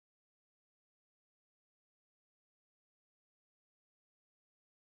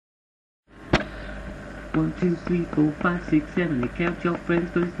1, 2, 3, 4, 5, 6, 7, and count your friends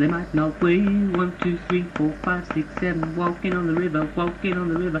 'cause they might not wait. 1, 2, 3, 4, 5, 6, 7, walking on the river, walking on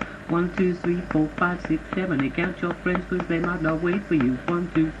the river. 1, 2, 3, 4, 5, 6, 7, and count your friends 'cause they might not wait for you. 1,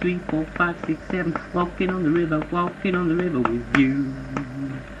 2, 3, 4, 5, 6, 7, walking on the river with you.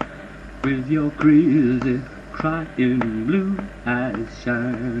 With your crazy, crying blue eyes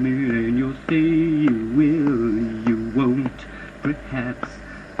shining, and you'll say you will, you won't, perhaps.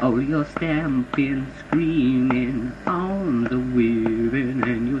 All your stampin, screamin on the wavin,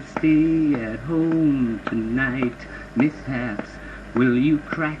 and you'll stay at home tonight, mishaps. Will you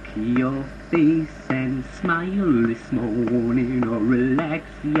crack your face and smile this morning, or relax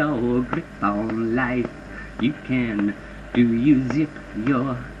your grip on life? You can. Do you zip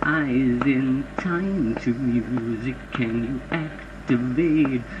your eyes in time to music? Can you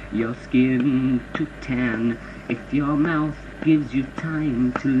activate your skin to tan? If your mouth gives you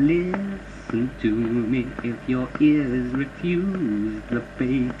time to listen to me, if your ears refuse the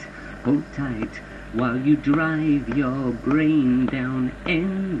bait, hold tight while you drive your brain down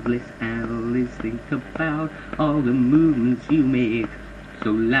endless alleys. Think about all the movements you make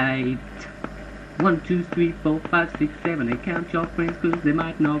so light. 1, 2, 3, 4, 5, 6, 7, and count your friends 'cause they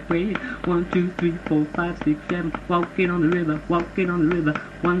might not wait. 1, 2, 3, 4, 5, 6, 7, walking on the river, walking on the river.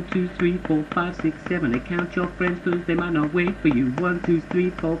 1, 2, 3, 4, 5, 6, 7, and count your friends 'cause they might not wait for you. 1, 2, 3,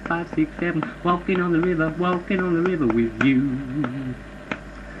 4, 5, 6, 7, walking on the river with you.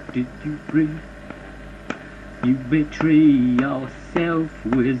 Did you breathe? You betray yourself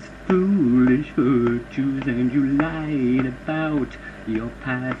with foolish virtues, and you lied about your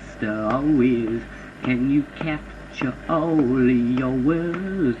past always. Can you capture all your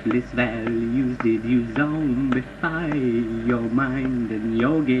worthless values? Did you zombify your mind and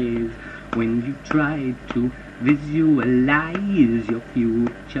your gaze when you tried to visualize your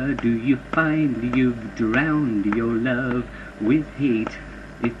future? Do you find you've drowned your love with hate?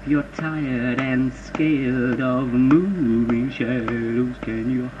 If you're tired and scared of moving shadows, can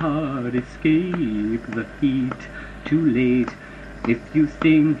your heart escape the heat? Too late. If you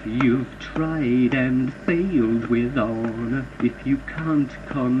think you've tried and failed with honor, if you can't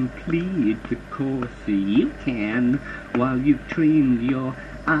complete the course, you can. While you've trained your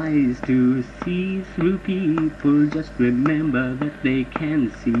eyes to see through people, just remember that they can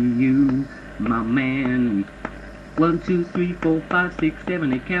see you, my man. 1, 2, 3, 4, 5, 6,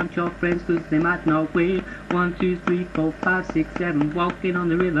 7, and count your friends 'cause they might not wait. 1, 2, 3, 4, 5, 6, 7, walking on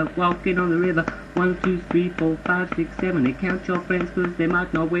the river, walking on the river. 1, 2, 3, 4, 5, 6, 7, and count your friends 'cause they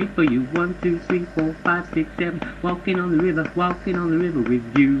might not wait for you. 1, 2, 3, 4, 5, 6, 7, walking on the river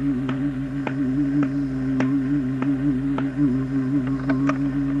with you.